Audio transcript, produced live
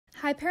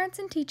Hi parents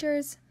and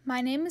teachers,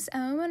 my name is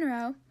Emma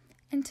Monroe,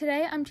 and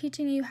today I'm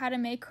teaching you how to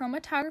make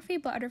chromatography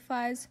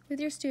butterflies with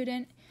your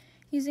student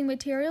using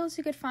materials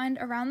you could find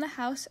around the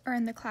house or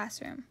in the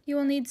classroom. You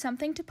will need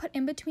something to put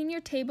in between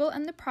your table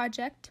and the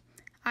project.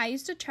 I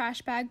used a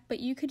trash bag, but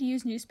you could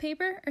use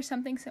newspaper or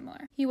something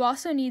similar. You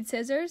also need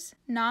scissors,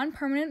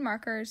 non-permanent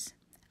markers.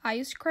 I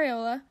used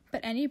Crayola,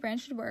 but any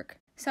brand should work.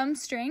 Some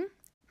string,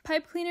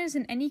 pipe cleaners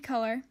in any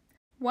color,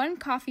 one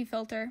coffee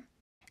filter,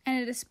 and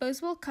a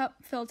disposable cup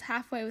filled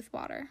halfway with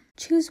water.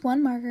 Choose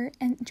one marker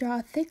and draw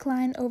a thick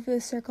line over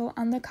the circle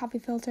on the coffee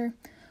filter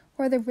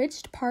where the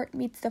ridged part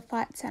meets the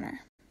flat center.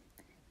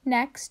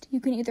 Next,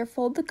 you can either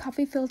fold the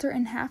coffee filter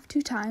in half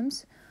 2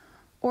 times,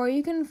 or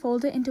you can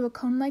fold it into a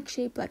cone-like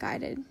shape like I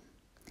did.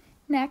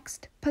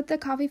 Next, put the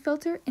coffee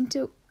filter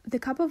into the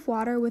cup of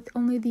water with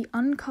only the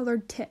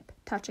uncolored tip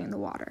touching the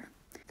water.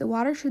 The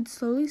water should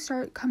slowly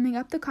start coming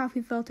up the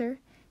coffee filter,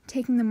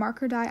 taking the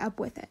marker die up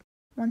with it.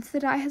 Once the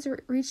die has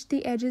reached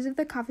the edges of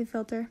the coffee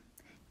filter,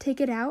 take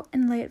it out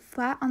and lay it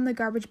flat on the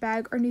garbage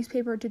bag or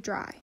newspaper to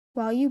dry.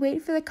 While you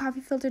wait for the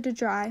coffee filter to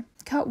dry,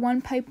 cut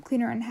one pipe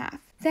cleaner in half.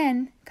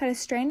 Then, cut a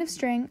strand of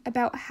string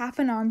about half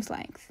an arm's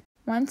length.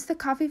 Once the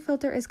coffee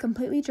filter is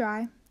completely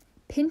dry,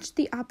 pinch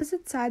the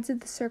opposite sides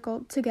of the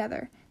circle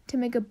together to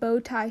make a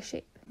bow tie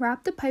shape.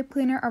 Wrap the pipe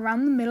cleaner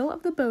around the middle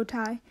of the bow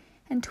tie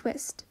and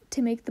twist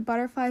to make the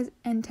butterfly's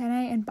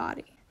antennae and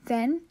body.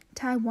 Then,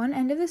 tie one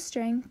end of the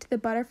string to the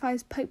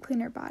butterfly's pipe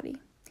cleaner body.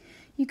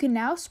 You can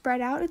now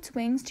spread out its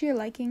wings to your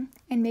liking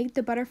and make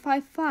the butterfly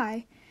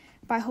fly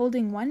by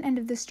holding one end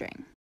of the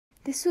string.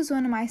 This was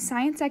one of my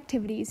science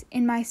activities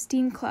in my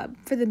STEAM club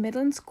for the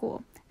Midland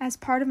School as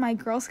part of my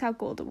Girl Scout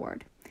Gold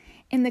Award.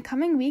 In the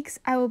coming weeks,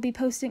 I will be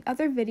posting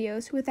other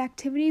videos with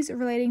activities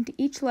relating to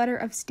each letter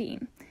of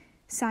STEAM: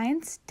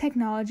 science,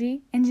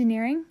 technology,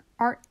 engineering,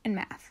 art, and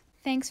math.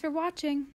 Thanks for watching!